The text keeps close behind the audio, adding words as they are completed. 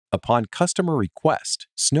Upon customer request,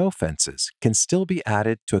 snow fences can still be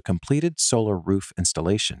added to a completed solar roof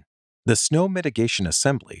installation. The snow mitigation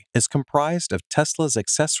assembly is comprised of Tesla's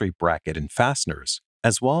accessory bracket and fasteners,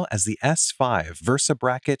 as well as the S5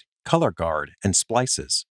 VersaBracket, ColorGard, and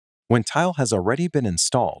splices. When tile has already been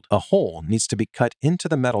installed, a hole needs to be cut into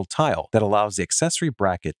the metal tile that allows the accessory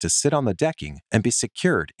bracket to sit on the decking and be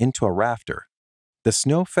secured into a rafter. The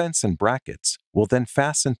snow fence and brackets will then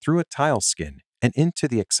fasten through a tile skin and into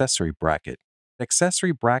the accessory bracket.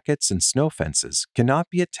 Accessory brackets and snow fences cannot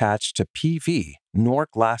be attached to PV nor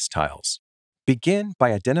glass tiles. Begin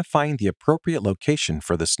by identifying the appropriate location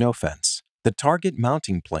for the snow fence. The target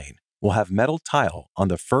mounting plane will have metal tile on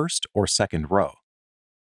the first or second row.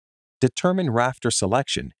 Determine rafter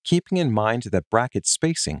selection, keeping in mind that bracket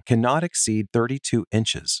spacing cannot exceed 32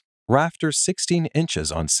 inches. Rafters 16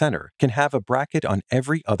 inches on center can have a bracket on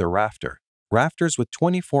every other rafter. Rafters with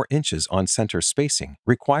 24 inches on center spacing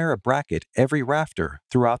require a bracket every rafter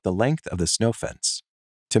throughout the length of the snow fence.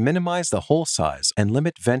 To minimize the hole size and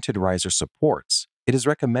limit vented riser supports, it is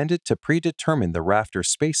recommended to predetermine the rafter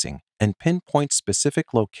spacing and pinpoint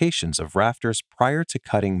specific locations of rafters prior to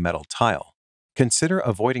cutting metal tile. Consider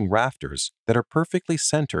avoiding rafters that are perfectly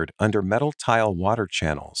centered under metal tile water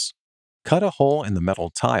channels. Cut a hole in the metal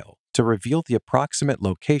tile to reveal the approximate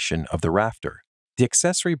location of the rafter. The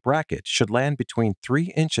accessory bracket should land between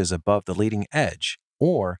 3 inches above the leading edge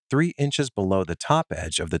or 3 inches below the top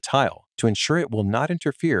edge of the tile to ensure it will not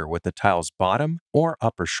interfere with the tile's bottom or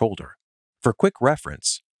upper shoulder. For quick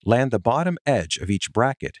reference, land the bottom edge of each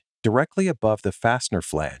bracket directly above the fastener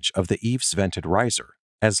flange of the eaves vented riser,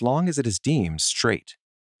 as long as it is deemed straight.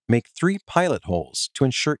 Make 3 pilot holes to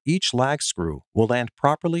ensure each lag screw will land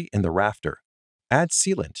properly in the rafter. Add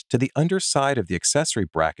sealant to the underside of the accessory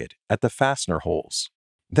bracket at the fastener holes.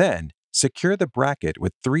 Then, secure the bracket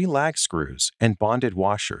with 3 lag screws and bonded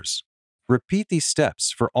washers. Repeat these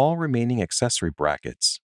steps for all remaining accessory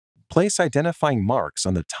brackets. Place identifying marks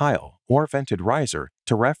on the tile or vented riser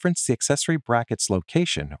to reference the accessory bracket's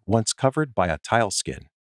location once covered by a tile skin.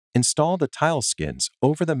 Install the tile skins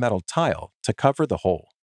over the metal tile to cover the hole.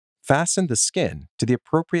 Fasten the skin to the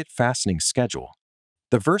appropriate fastening schedule.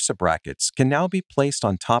 The VersaBrackets can now be placed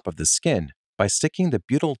on top of the skin by sticking the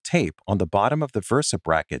butyl tape on the bottom of the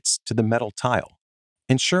VersaBrackets to the metal tile.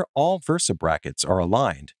 Ensure all VersaBrackets are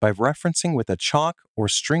aligned by referencing with a chalk or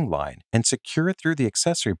string line and secure through the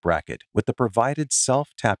accessory bracket with the provided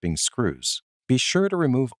self-tapping screws. Be sure to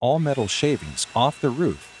remove all metal shavings off the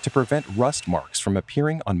roof to prevent rust marks from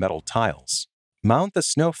appearing on metal tiles. Mount the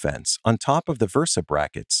snow fence on top of the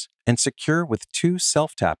VersaBrackets and secure with 2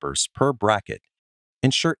 self-tappers per bracket.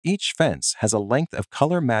 Ensure each fence has a length of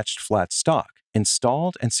color-matched flat stock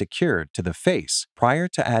installed and secured to the face prior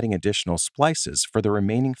to adding additional splices for the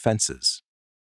remaining fences.